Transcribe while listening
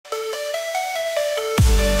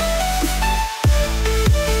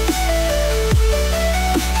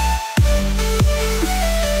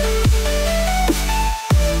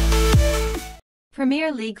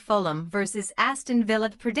Premier League Fulham vs Aston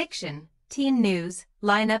Villa prediction, team news,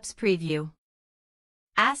 lineups preview.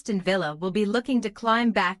 Aston Villa will be looking to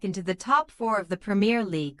climb back into the top four of the Premier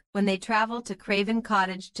League when they travel to Craven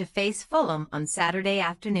Cottage to face Fulham on Saturday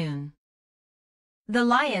afternoon. The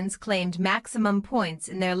Lions claimed maximum points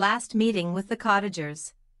in their last meeting with the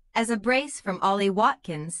Cottagers, as a brace from Ollie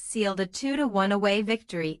Watkins sealed a 2-1 away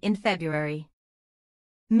victory in February.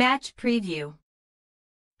 Match preview.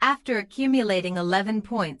 After accumulating 11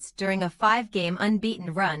 points during a 5-game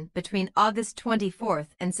unbeaten run between August 24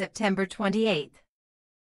 and September 28,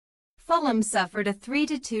 Fulham suffered a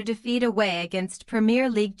 3-2 defeat away against Premier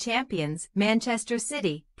League champions Manchester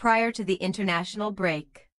City prior to the international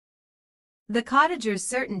break. The Cottagers'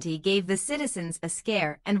 certainty gave the citizens a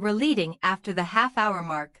scare and were leading after the half-hour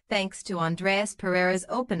mark thanks to Andreas Pereira's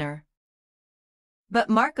opener. But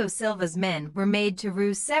Marco Silva's men were made to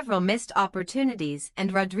rue several missed opportunities,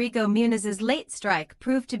 and Rodrigo Muniz's late strike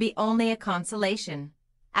proved to be only a consolation,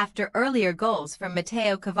 after earlier goals from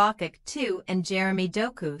Mateo Kovacic II and Jeremy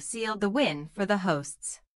Doku sealed the win for the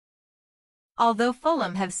hosts. Although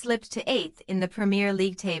Fulham have slipped to 8th in the Premier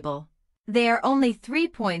League table, they are only 3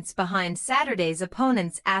 points behind Saturday's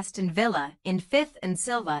opponents Aston Villa in 5th, and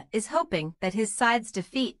Silva is hoping that his side's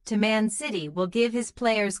defeat to Man City will give his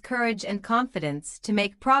players courage and confidence to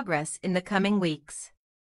make progress in the coming weeks.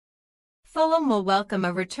 Fulham will welcome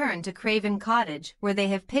a return to Craven Cottage, where they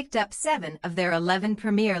have picked up 7 of their 11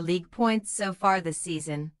 Premier League points so far this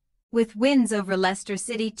season, with wins over Leicester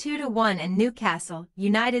City 2-1 and Newcastle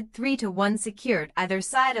United 3-1 secured either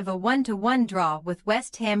side of a 1-1 draw with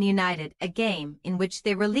West Ham United, a game in which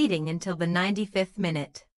they were leading until the 95th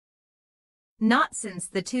minute. Not since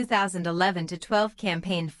the 2011-12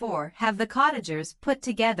 campaign have the Cottagers put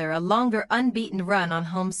together a longer unbeaten run on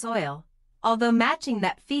home soil, although matching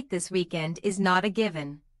that feat this weekend is not a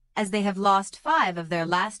given, as they have lost 5 of their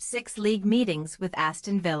last 6 league meetings with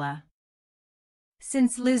Aston Villa.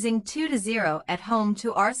 Since losing 2-0 at home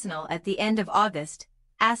to Arsenal at the end of August,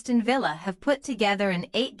 Aston Villa have put together an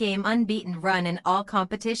 8-game unbeaten run in all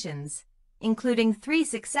competitions, including 3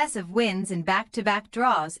 successive wins and back-to-back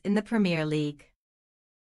draws in the Premier League.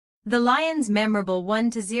 The Lions' memorable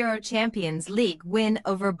 1-0 Champions League win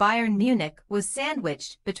over Bayern Munich was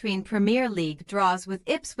sandwiched between Premier League draws with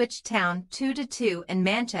Ipswich Town 2-2 and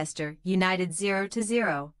Manchester United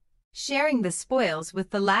 0-0. Sharing the spoils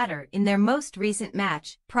with the latter in their most recent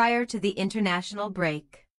match prior to the international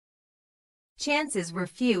break. Chances were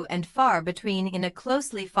few and far between in a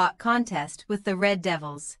closely fought contest with the Red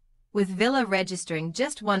Devils, with Villa registering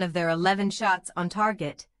just 1 of their 11 shots on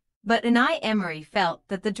target, but Unai Emery felt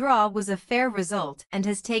that the draw was a fair result and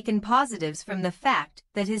has taken positives from the fact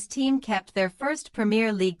that his team kept their first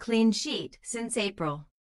Premier League clean sheet since April.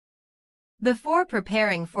 Before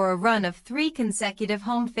preparing for a run of 3 consecutive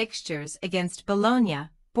home fixtures against Bologna,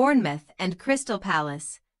 Bournemouth and Crystal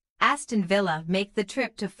Palace, Aston Villa make the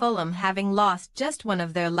trip to Fulham having lost just 1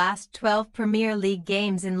 of their last 12 Premier League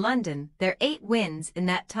games in London. Their 8 wins in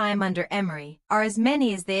that time under Emery are as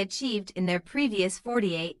many as they achieved in their previous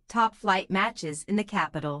 48 top-flight matches in the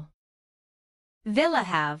capital. Villa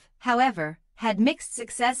have, however, had mixed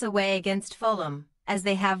success away against Fulham, as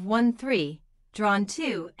they have won 3, drawn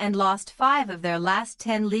 2 and lost 5 of their last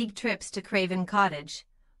 10 league trips to Craven Cottage,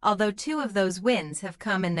 although 2 of those wins have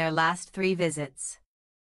come in their last 3 visits.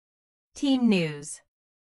 Team news.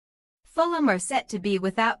 Fulham are set to be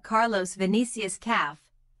without Carlos Vinicius calf,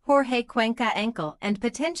 Jorge Cuenca ankle and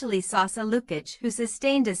potentially Sasa Lukic, who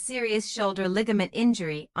sustained a serious shoulder ligament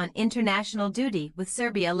injury on international duty with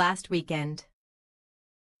Serbia last weekend.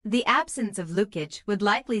 The absence of Lukic would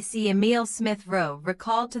likely see Emile Smith-Rowe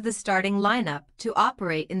recalled to the starting lineup to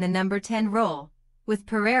operate in the number 10 role, with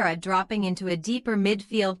Pereira dropping into a deeper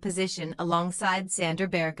midfield position alongside Sander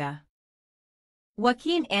Berge.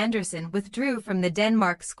 Joachim Andersen withdrew from the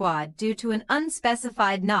Denmark squad due to an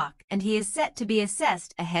unspecified knock, and he is set to be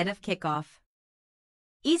assessed ahead of kickoff.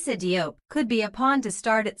 Issa Diop could be a pawn to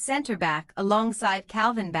start at centre-back alongside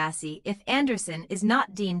Calvin Bassey if Andersen is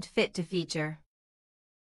not deemed fit to feature.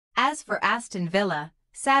 As for Aston Villa,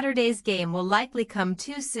 Saturday's game will likely come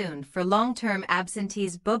too soon for long-term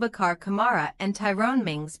absentees Boubacar Kamara and Tyrone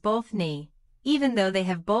Mings, both knee, even though they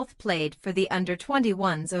have both played for the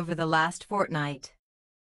under-21s over the last fortnight.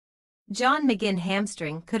 John McGinn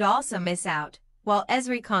hamstring could also miss out, while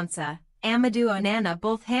Ezri Konsa, Amadou Onana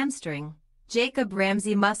both hamstring, Jacob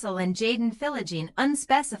Ramsey muscle and Jadon Philogene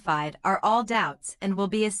unspecified are all doubts and will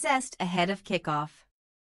be assessed ahead of kickoff.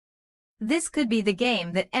 This could be the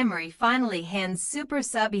game that Emery finally hands super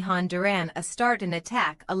sub Ihan Duran a start in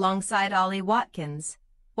attack alongside Ollie Watkins,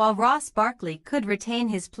 while Ross Barkley could retain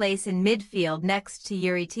his place in midfield next to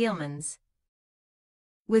Youri Tielemans,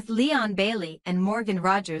 with Leon Bailey and Morgan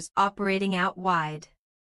Rogers operating out wide.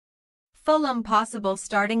 Fulham possible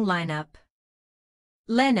starting lineup: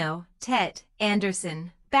 Leno, Tet,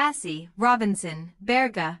 Anderson, Bassi, Robinson,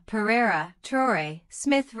 Berga, Pereira, Traore,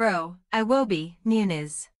 Smith-Rowe, Iwobi,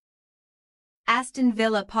 Muniz. Aston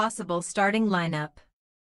Villa possible starting lineup: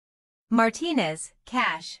 Martinez,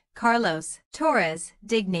 Cash, Carlos, Torres,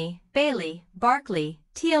 Digny, Bailey, Barkley,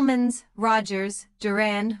 Tielemans, Rogers,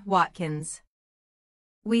 Duran, Watkins.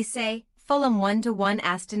 We say, Fulham 1-1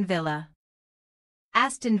 Aston Villa.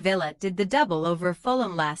 Aston Villa did the double over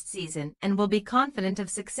Fulham last season and will be confident of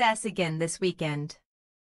success again this weekend.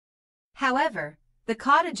 However, the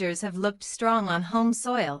Cottagers have looked strong on home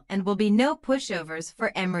soil and will be no pushovers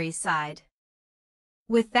for Emery's side.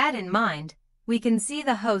 With that in mind, we can see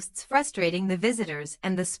the hosts frustrating the visitors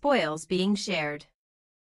and the spoils being shared.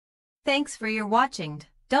 Thanks for your watching.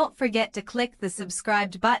 Don't forget to click the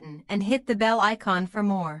subscribed button and hit the bell icon for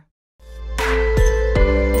more.